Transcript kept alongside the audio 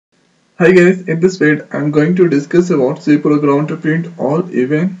Hi guys, in this video I'm going to discuss about C program to print all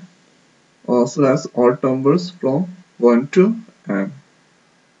even or slash odd numbers from 1 to n.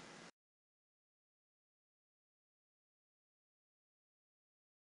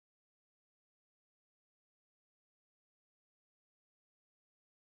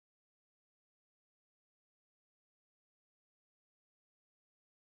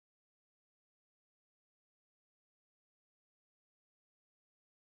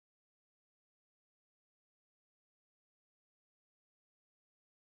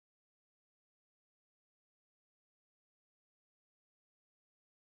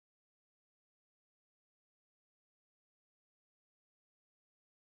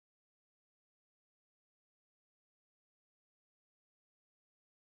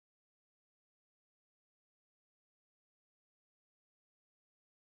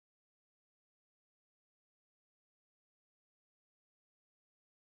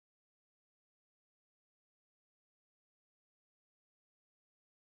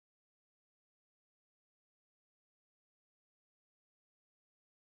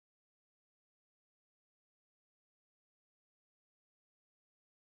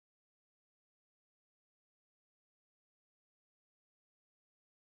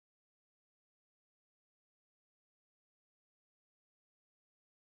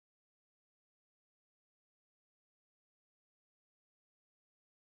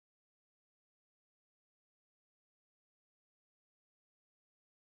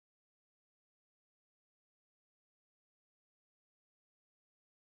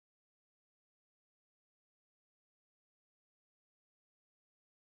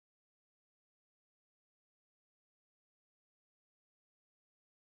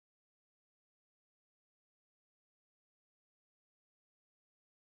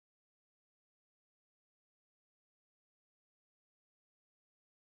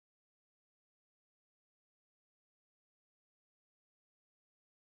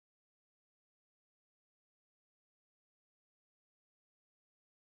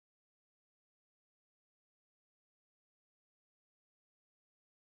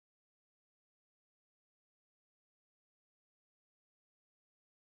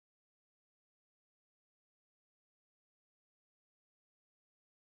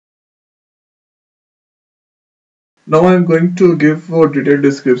 Now I'm going to give a detailed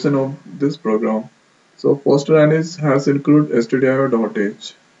description of this program. So first line has include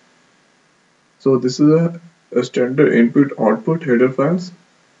stdio.h. So this is a standard input output header files.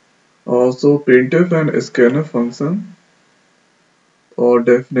 Also printf and scanf function or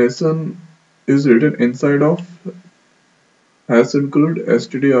definition is written inside of has include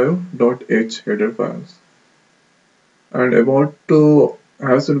stdio.h header files. And about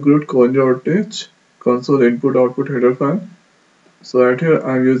has include conj.h console input output header file. So right here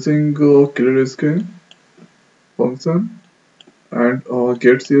I'm using clear screen function and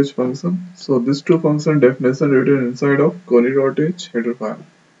getch function. So these two function definition written inside of conj.h header file.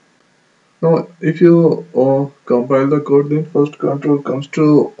 Now if you compile the code, then first control comes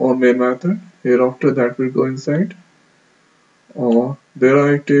to main method. Hereafter that will go inside.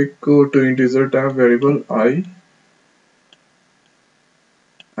 There I take to integer type variable I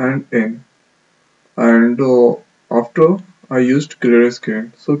and n. And after I used clear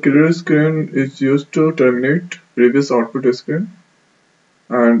screen. So clear screen is used to terminate previous output screen,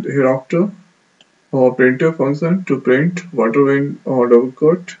 and hereafter printf function to print whatever in double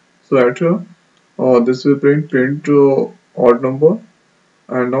quote. So after this will print odd number,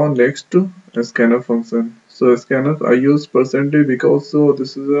 and now next to scanf function. So scanf I use percentage because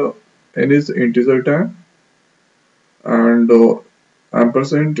this is a n is integer type, and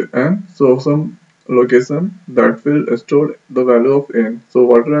ampersand n, so some location that will store the value of n. So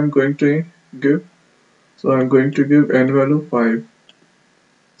what I'm going to give, so I'm going to give n value 5.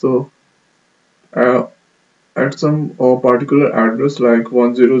 So uh, at some particular address like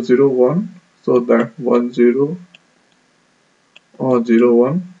 1001, so that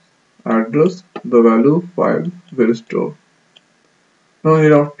 1001 address, the value 5 will store. Now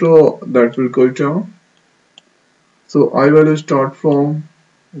hereafter that will go down. So I value start from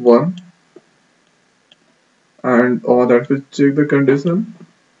 1, and that will check the condition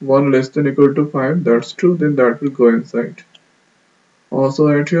 1 less than equal to 5, that's true, then that will go inside. Also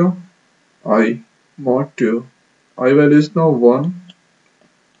at here I mod 2, I value is now 1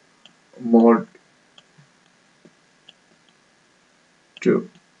 mod 2.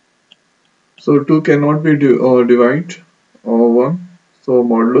 So 2 cannot be divide 1, so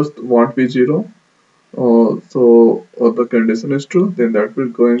modulus won't be 0. So the condition is true, then that will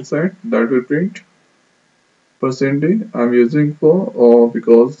go inside, that will print percentage I'm using for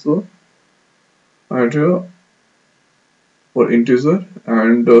because add here for integer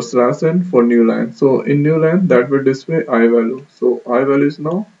and slash n for new line. So in new line that will display I value. So I value is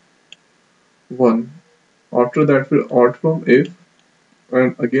now 1. After that will out from if,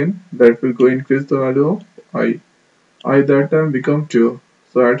 and again that will go increase the value of I. I that time become 2.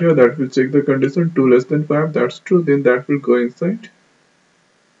 So at here that will check the condition 2 less than 5, that's true, then that will go inside.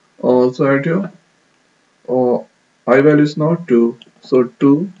 So at here uh, I value is now 2. So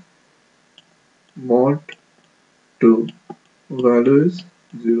 2 mod 2 value is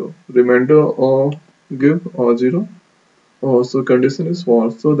 0. Remainder or give or 0. So condition is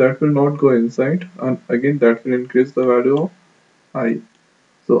false, so that will not go inside, and again that will increase the value of I.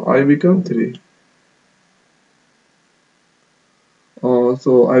 So I become 3.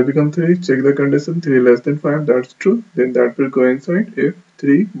 So I become 3, check the condition 3 less than 5, that's true, then that will go inside if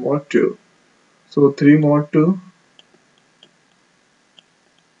 3 mod 2. So 3 mod 2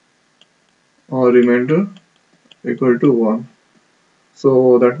 or remainder equal to 1.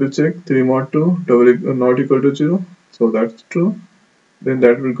 So that will check 3 mod 2 not equal to 0. So that's true. Then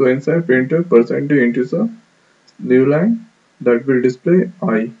that will go inside printf percentage integer new line that will display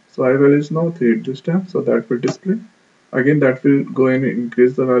I. So I value is now 3 this time. So that will display. Again that will go and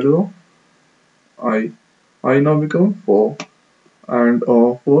increase the value of I. I now become 4 and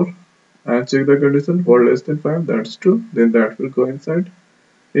 4 and check the condition 4 less than 5, that's true. Then that will go inside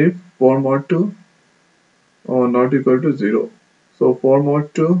if 4 mod 2 or not equal to 0. So 4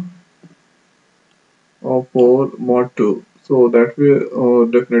 mod 2 or 4 mod 2. So that will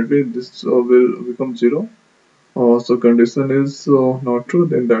definitely this will become 0. So condition is not true,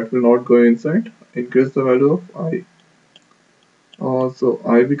 then that will not go inside. Increase the value of I. So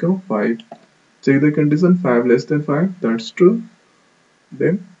I become 5. Check the condition 5 less than 5, that's true.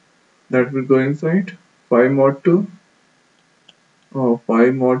 Then that will go inside 5 mod 2 or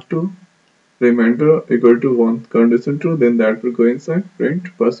 5 mod 2 remainder equal to 1. Condition true, then that will go inside print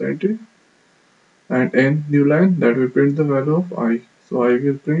percentage and n new line that will print the value of I. So I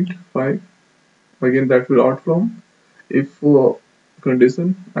will print 5. Again that will out from if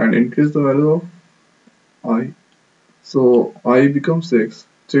condition and increase the value of I. So I becomes 6.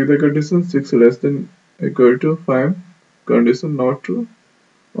 Check the condition 6 less than equal to 5. Condition not true.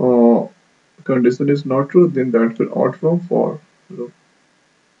 Uh, Condition is not true, then that will out from 4.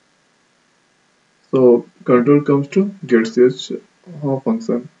 So control comes to getCH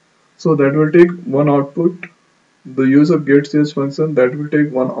function. So that will take one output. The use of getCH function that will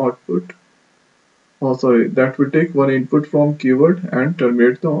take one output. Oh sorry, that will take one input from keyword and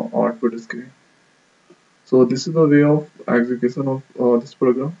terminate the output screen. So this is the way of execution of this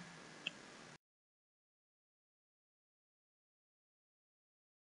program.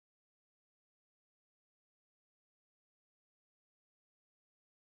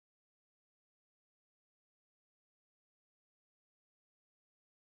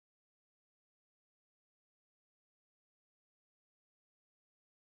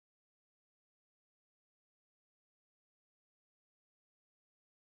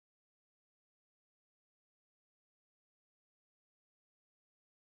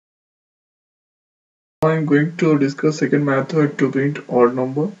 I'm going to discuss second method to print odd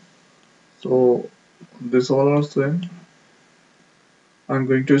number. So this all are same. I'm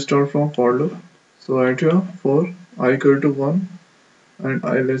going to start from for loop. So at here for I equal to 1 and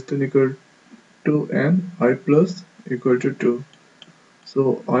I less than equal to n, I plus equal to 2.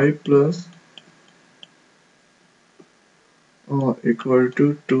 So I plus equal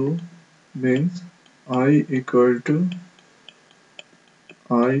to 2 means I equal to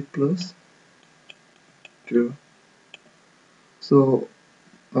I plus 2. So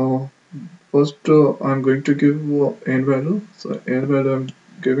uh, first I'm going to give n value. So n value I'm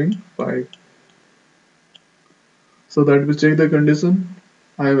giving 5. So that we check the condition.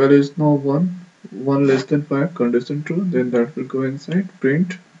 I value is now 1. 1 less than 5 condition true. Then that will go inside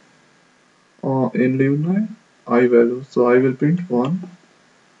print in live line I value. So I will print 1.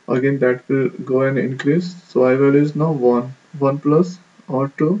 Again that will go and increase. So I value is now 1. 1 plus or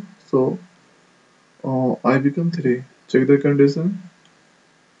 2. So I become 3. Check the condition.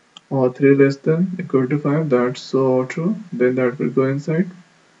 3 less than equal to 5, that's true. Then that will go inside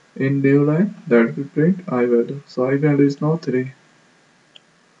in new line that will print I value. So I value is now 3.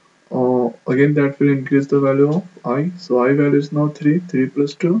 Again that will increase the value of I. So I value is now 3. 3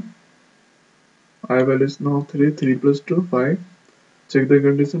 plus 2. I value is now 3. 3 plus 2 5. Check the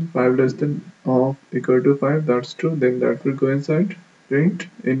condition 5 less than equal to 5, that's true. Then that will go inside print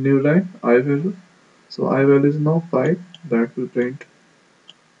in new line I value. So I value is now 5, that will print.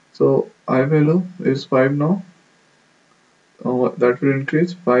 So I value is 5 now. That will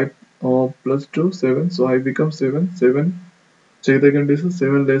increase 5 plus 2 7, so I become 7 7. Check the condition,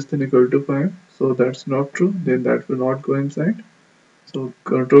 7 less than equal to 5, so that's not true, then that will not go inside. So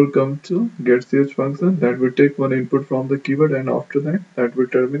control come to getCH function that will take one input from the keyword, and after that will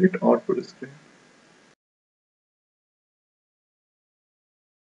terminate output screen.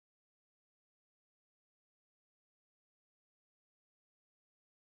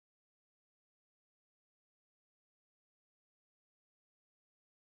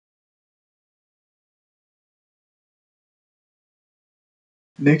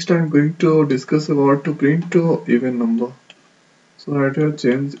 Next I'm going to discuss about to print to even number. So right here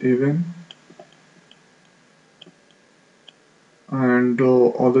change even, and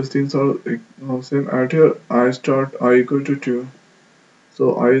all these things are same. At here I start I equal to 2,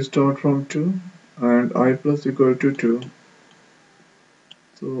 so I start from 2 and I plus equal to 2,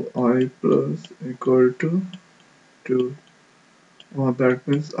 so I plus equal to 2, that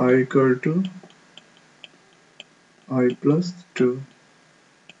means I equal to I plus 2.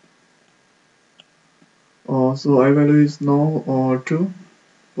 So I value is now 2.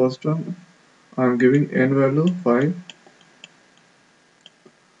 First one I am giving n value 5.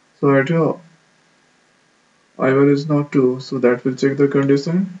 So at here I value is now 2, so that will check the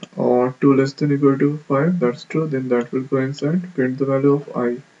condition, or 2 less than equal to 5, that's true, then that will go inside, print the value of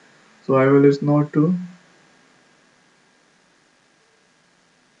I. So I value is now 2,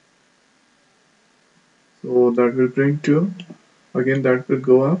 so that will print 2. Again that will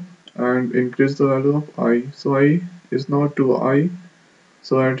go up and increase the value of I. So I is now 2I.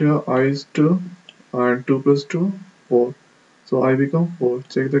 So at here I is 2 and 2 plus 2 4. So I become 4.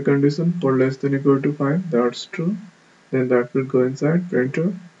 Check the condition, 4 less than equal to 5, that's true. Then that will go inside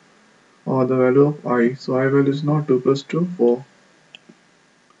printer, or the value of I. So I value is now 2 plus 2 4.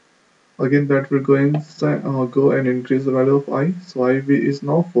 Again that will go inside, go and increase the value of I. So I is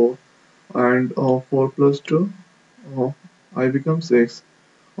now 4, and 4 plus 2, uh, I become 6.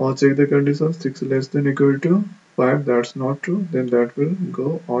 Or check the condition, 6 less than equal to 5, that's not true, then that will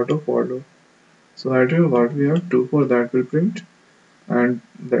go out of order. So right here what we have 2 4, that will print, and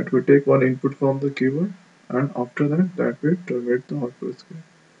that will take one input from the keyword, and after that will terminate the output screen.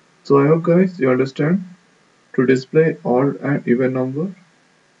 So I hope guys you understand to display odd and even number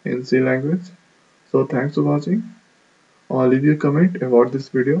in C language. So thanks for watching, or leave your comment about this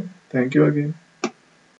video. Thank you again.